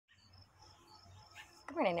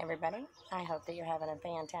Good morning, everybody. I hope that you're having a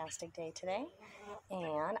fantastic day today.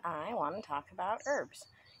 And I want to talk about herbs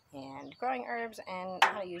and growing herbs and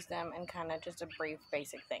how to use them and kind of just a brief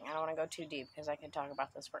basic thing. I don't want to go too deep because I could talk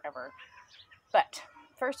about this forever. But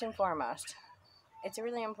first and foremost, it's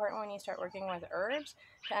really important when you start working with herbs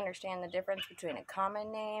to understand the difference between a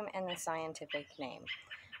common name and the scientific name.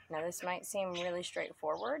 Now, this might seem really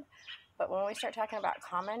straightforward, but when we start talking about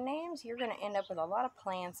common names, you're going to end up with a lot of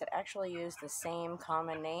plants that actually use the same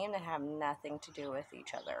common name that have nothing to do with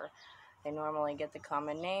each other. They normally get the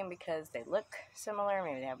common name because they look similar.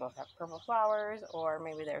 Maybe they both have purple flowers, or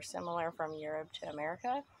maybe they're similar from Europe to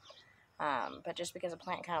America. But just because a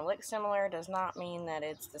plant kind of looks similar does not mean that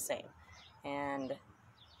it's the same. And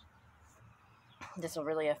this will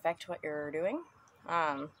really affect what you're doing.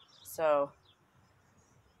 So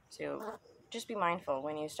just be mindful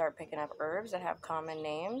when you start picking up herbs that have common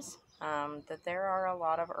names, that there are a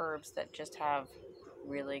lot of herbs that just have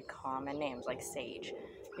really common names, like sage.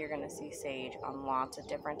 You're going to see sage on lots of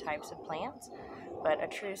different types of plants, but a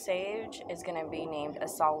true sage is going to be named a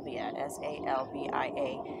salvia, Salvia,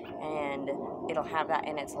 and it'll have that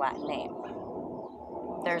in its Latin name.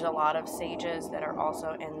 There's a lot of sages that are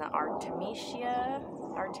also in the Artemis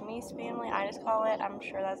family, I just call it. I'm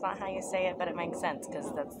sure that's not how you say it, but it makes sense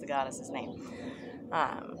because that's the goddess's name.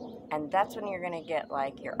 And that's when you're going to get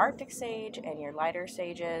like your Arctic sage and your lighter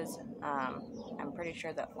sages. I'm pretty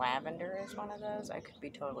sure that lavender is one of those. I could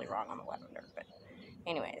be totally wrong on the lavender, but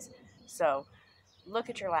anyways. So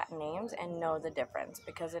look at your Latin names and know the difference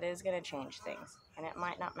because it is going to change things. And it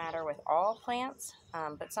might not matter with all plants,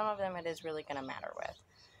 but some of them it is really going to matter with.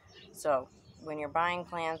 So when you're buying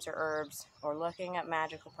plants or herbs or looking at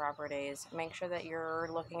magical properties, make sure that you're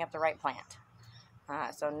looking at the right plant.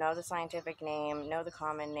 So know the scientific name, know the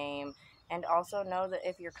common name, and also know that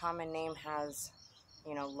if your common name has,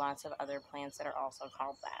 lots of other plants that are also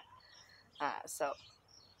called that. So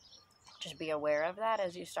just be aware of that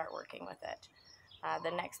as you start working with it.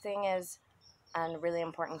 The next thing is, and a really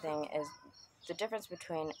important thing, is the difference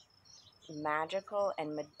between magical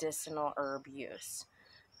and medicinal herb use.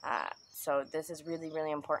 So this is really,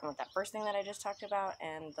 really important with that first thing that I just talked about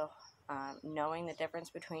and the knowing the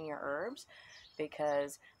difference between your herbs,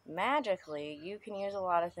 because magically you can use a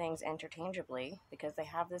lot of things interchangeably because they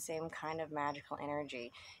have the same kind of magical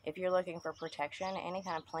energy. If you're looking for protection, any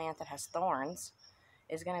kind of plant that has thorns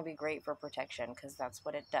is going to be great for protection because that's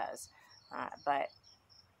what it does. But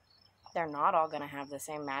they're not all going to have the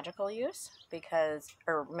same magical use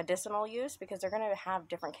or medicinal use because they're going to have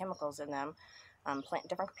different chemicals in them,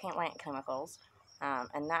 different plant chemicals,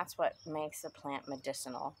 and that's what makes a plant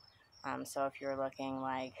medicinal. So if you're looking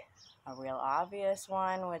like a real obvious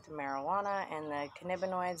one with marijuana and the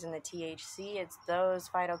cannabinoids and the THC, it's those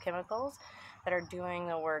phytochemicals that are doing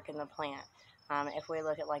the work in the plant. If we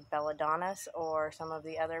look at like belladonnas or some of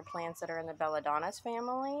the other plants that are in the belladonnas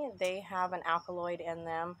family, they have an alkaloid in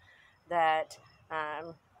them that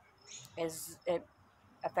it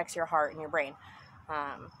affects your heart and your brain.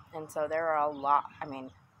 And so there are a lot,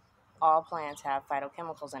 all plants have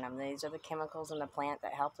phytochemicals in them. These are the chemicals in the plant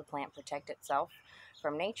that help the plant protect itself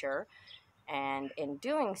from nature. And in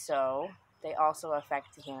doing so, they also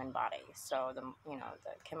affect the human body. So the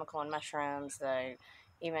chemical in mushrooms,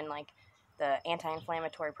 even like the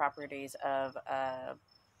anti-inflammatory properties of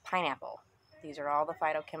pineapple. These are all the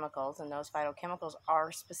phytochemicals, and those phytochemicals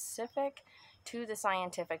are specific to the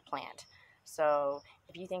scientific plant. So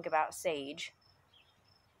if you think about sage,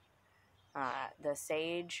 the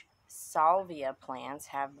sage salvia plants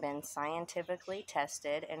have been scientifically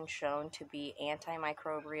tested and shown to be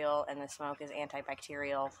antimicrobial, and the smoke is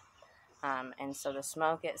antibacterial. And so the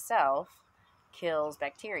smoke itself kills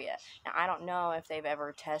bacteria. Now, I don't know if they've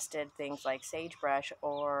ever tested things like sagebrush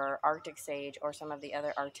or Arctic sage or some of the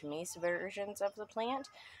other Artemis versions of the plant.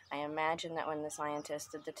 I imagine that when the scientists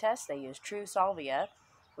did the test, they used true salvia,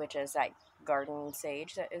 which is that garden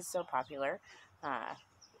sage that is so popular.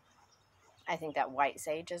 I think that white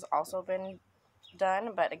sage has also been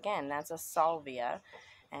done, but again, that's a salvia.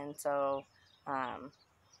 And so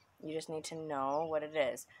you just need to know what it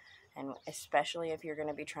is. And especially if you're going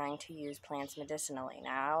to be trying to use plants medicinally.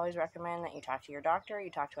 Now, I always recommend that you talk to your doctor, you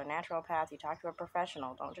talk to a naturopath, you talk to a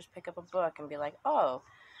professional. Don't just pick up a book and be like, oh,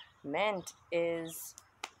 mint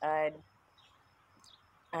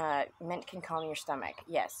can calm your stomach.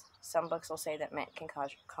 Yes, some books will say that mint can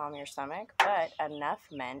calm your stomach, but enough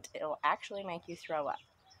mint, it'll actually make you throw up.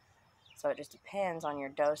 So it just depends on your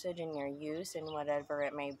dosage and your use and whatever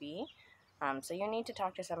it may be. So you need to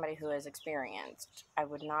talk to somebody who is experienced. I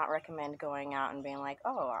would not recommend going out and being like,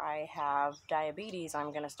 oh, I have diabetes, I'm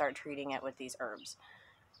going to start treating it with these herbs.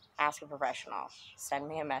 ask a professional. Send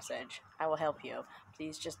me a message. I will help you.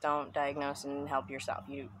 Please just don't diagnose and help yourself.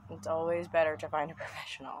 It's always better to find a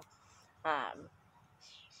professional.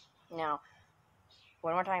 Now,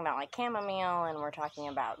 when we're talking about like chamomile and we're talking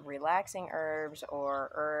about relaxing herbs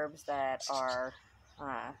or herbs that are,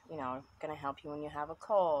 going to help you when you have a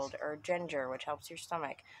cold, or ginger, which helps your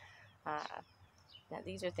stomach. Now,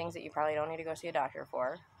 these are things that you probably don't need to go see a doctor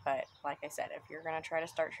for, but like I said, if you're going to try to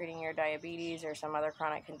start treating your diabetes or some other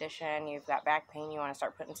chronic condition, you've got back pain, you want to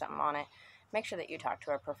start putting something on it, make sure that you talk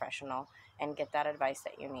to a professional and get that advice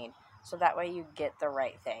that you need, so that way you get the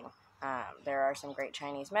right thing. There are some great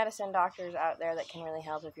Chinese medicine doctors out there that can really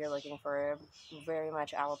help if you're looking for a very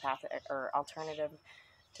much allopathic or alternative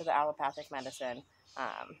to the allopathic medicine.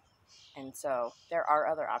 And so there are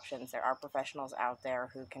other options. There are professionals out there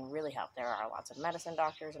who can really help. There are lots of medicine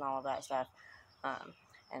doctors and all of that stuff.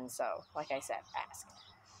 And so, like I said, ask.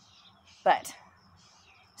 But,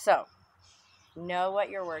 so, know what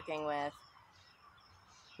you're working with.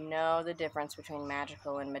 Know the difference between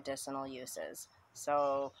magical and medicinal uses.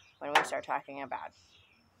 So, when we start talking about,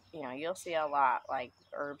 you'll see a lot like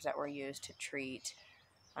herbs that were used to treat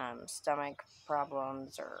stomach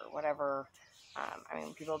problems or whatever.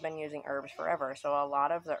 People have been using herbs forever, so a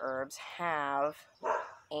lot of the herbs have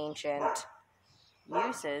ancient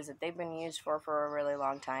uses that they've been used for a really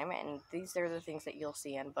long time, and these are the things that you'll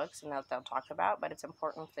see in books and that they'll talk about, but it's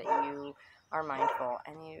important that you are mindful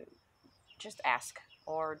and you just ask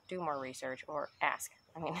or do more research or ask.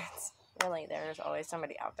 It's really, there's always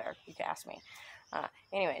somebody out there. You can ask me.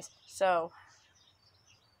 Anyways, so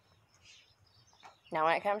now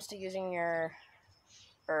when it comes to using your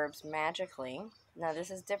herbs magically, now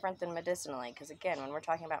this is different than medicinally, because again, when we're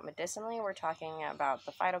talking about medicinally, we're talking about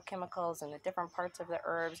the phytochemicals and the different parts of the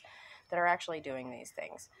herbs that are actually doing these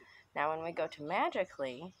things. Now when we go to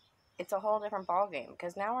magically, it's a whole different ballgame,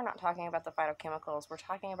 because now we're not talking about the phytochemicals, we're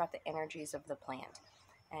talking about the energies of the plant.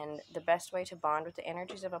 And the best way to bond with the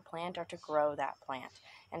energies of a plant are to grow that plant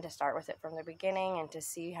and to start with it from the beginning and to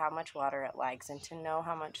see how much water it likes and to know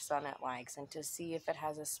how much sun it likes and to see if it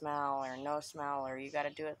has a smell or no smell or you got to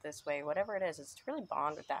do it this way, whatever it is. It's to really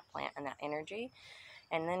bond with that plant and that energy,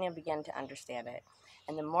 and then you'll begin to understand it.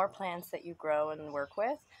 And the more plants that you grow and work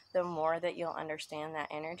with, the more that you'll understand that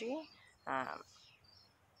energy.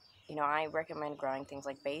 I recommend growing things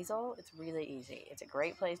like basil. It's really easy. It's a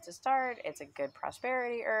great place to start. It's a good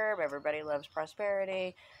prosperity herb. Everybody loves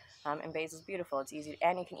prosperity. And basil's beautiful. It's easy,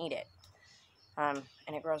 and you can eat it. And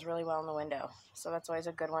it grows really well in the window. So that's always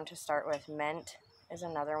a good one to start with. Mint is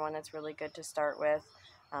another one that's really good to start with.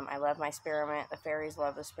 I love my spearmint. The fairies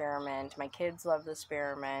love the spearmint. My kids love the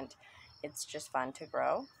spearmint. It's just fun to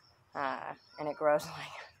grow. And it grows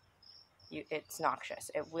it's noxious.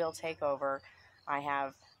 It will take over. I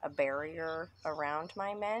have a barrier around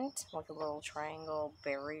my mint, like a little triangle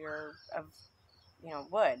barrier of,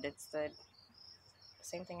 wood. It's the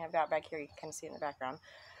same thing I've got back here. You can kind of see in the background.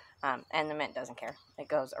 And the mint doesn't care. It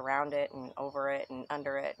goes around it and over it and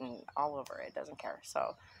under it and all over it. It doesn't care.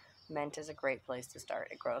 So mint is a great place to start.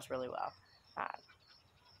 It grows really well.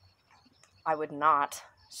 I would not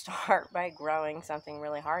start by growing something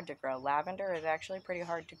really hard to grow. Lavender is actually pretty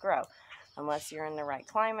hard to grow. Unless you're in the right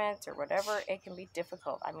climates or whatever, it can be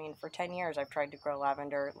difficult. For 10 years I've tried to grow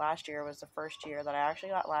lavender. Last year was the first year that I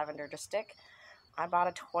actually got lavender to stick. I bought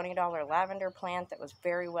a $20 lavender plant that was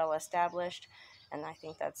very well established, and I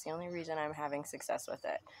think that's the only reason I'm having success with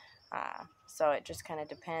it. So it just kind of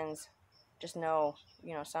depends. Just know,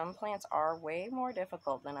 some plants are way more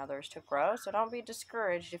difficult than others to grow, so don't be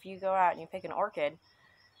discouraged if you go out and you pick an orchid.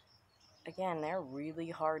 Again, they're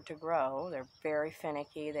really hard to grow. They're very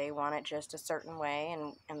finicky. They want it just a certain way,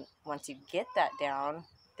 and once you get that down,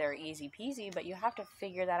 they're easy peasy, but you have to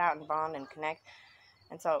figure that out and bond and connect.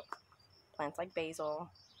 And so plants like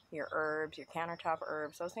basil, your herbs, your countertop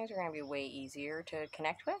herbs, those things are going to be way easier to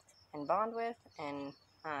connect with and bond with, and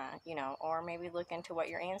or maybe look into what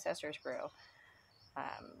your ancestors grew.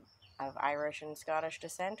 Of Irish and Scottish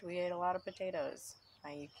descent, we ate a lot of potatoes.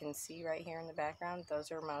 You can see right here in the background,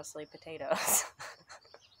 those are mostly potatoes.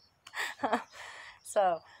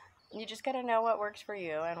 So you just got to know what works for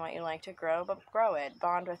you and what you like to grow, but grow it,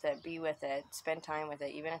 bond with it, be with it, spend time with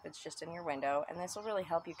it, even if it's just in your window, and this will really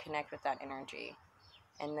help you connect with that energy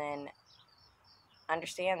and then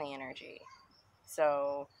understand the energy.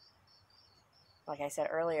 So like I said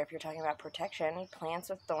earlier, if you're talking about protection, plants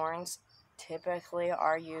with thorns typically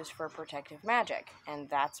are used for protective magic, and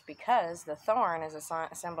that's because the thorn is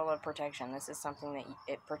a symbol of protection. This is something that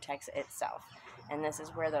it protects itself, and this is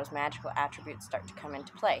where those magical attributes start to come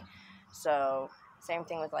into play. So Same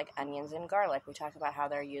thing with like onions and garlic. We talk about how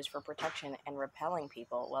they're used for protection and repelling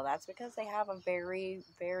people. Well, that's because they have a very,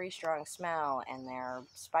 very strong smell, and they're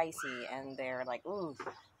spicy, and they're like, ooh,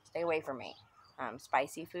 stay away from me.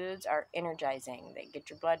 Spicy foods are energizing. They get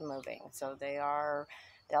your blood moving. So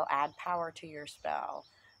they'll add power to your spell.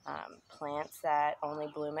 Plants that only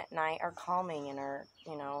bloom at night are calming and are,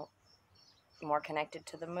 more connected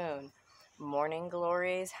to the moon. Morning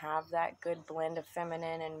glories have that good blend of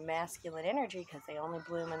feminine and masculine energy because they only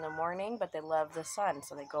bloom in the morning, but they love the sun,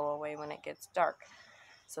 so they go away when it gets dark.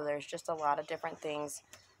 So there's just a lot of different things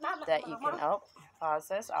that you can... Oh, pause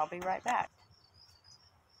this. I'll be right back.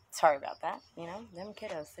 Sorry about that. Them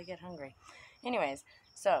kiddos, they get hungry. Anyways,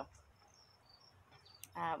 so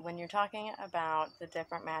when you're talking about the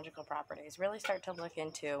different magical properties, really start to look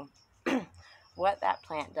into what that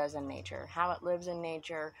plant does in nature, how it lives in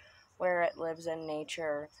nature, where it lives in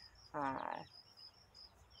nature.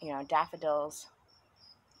 Daffodils,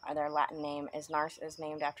 their Latin name is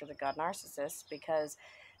named after the god Narcissus because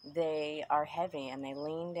they are heavy and they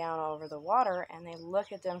lean down over the water and they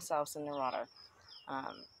look at themselves in the water.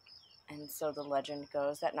 And so the legend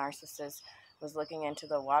goes that Narcissus was looking into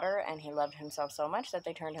the water and he loved himself so much that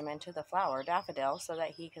they turned him into the flower daffodil so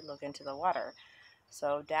that he could look into the water.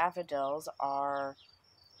 So daffodils are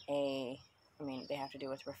they have to do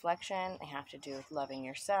with reflection, they have to do with loving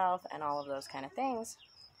yourself and all of those kind of things.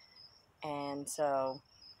 And so,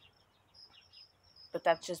 but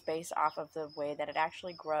that's just based off of the way that it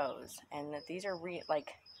actually grows, and that these are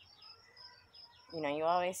you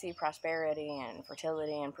always see prosperity and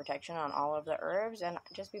fertility and protection on all of the herbs, and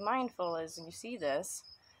just be mindful as you see this,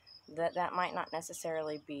 that might not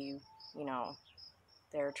necessarily be,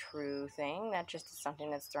 their true thing. That just is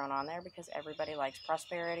something that's thrown on there because everybody likes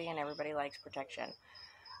prosperity and everybody likes protection.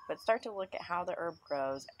 But start to look at how the herb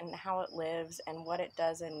grows and how it lives and what it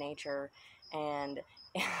does in nature. And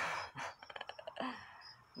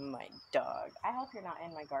my dog. I hope you're not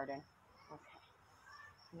in my garden. Okay.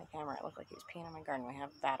 On the camera, it looked like he was peeing in my garden. We have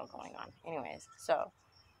a battle going on. Anyways, so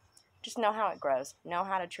just know how it grows. Know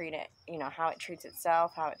how to treat it. How it treats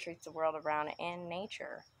itself, how it treats the world around it, and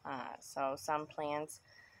nature. So some plants,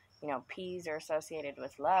 peas are associated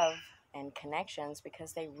with love and connections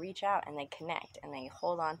because they reach out and they connect and they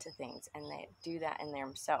hold on to things and they do that in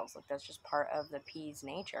themselves. Like, that's just part of the pea's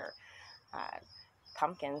nature.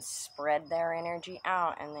 Pumpkins spread their energy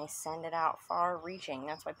out and they send it out far reaching.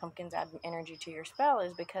 That's why pumpkins add energy to your spell,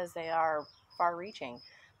 is because they are far reaching.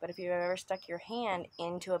 But if you've ever stuck your hand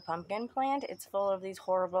into a pumpkin plant, it's full of these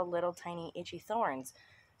horrible little tiny itchy thorns.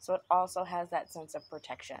 So it also has that sense of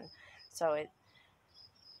protection. So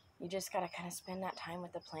you just gotta kind of spend that time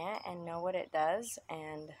with the plant and know what it does.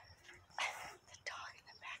 And the dog in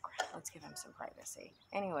the background, let's give him some privacy.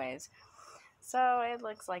 Anyways, so it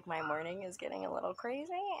looks like my morning is getting a little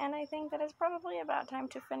crazy, and I think that it's probably about time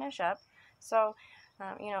to finish up. So,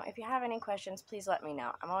 if you have any questions, please let me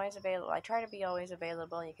know. I'm always available. I try to be always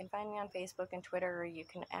available. You can find me on Facebook and Twitter, or you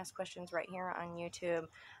can ask questions right here on YouTube.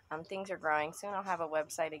 Things are growing. Soon I'll have a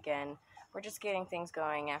website again. We're just getting things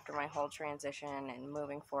going after my whole transition and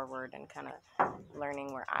moving forward and kind of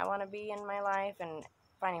learning where I want to be in my life and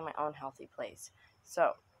finding my own healthy place.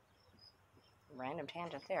 So, random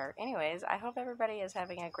tangent there. Anyways, I hope everybody is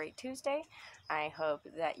having a great Tuesday. I hope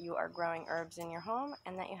that you are growing herbs in your home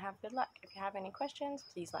and that you have good luck. If you have any questions,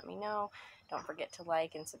 please let me know. Don't forget to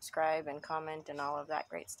like and subscribe and comment and all of that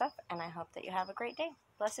great stuff. And I hope that you have a great day.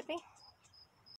 Blessed be.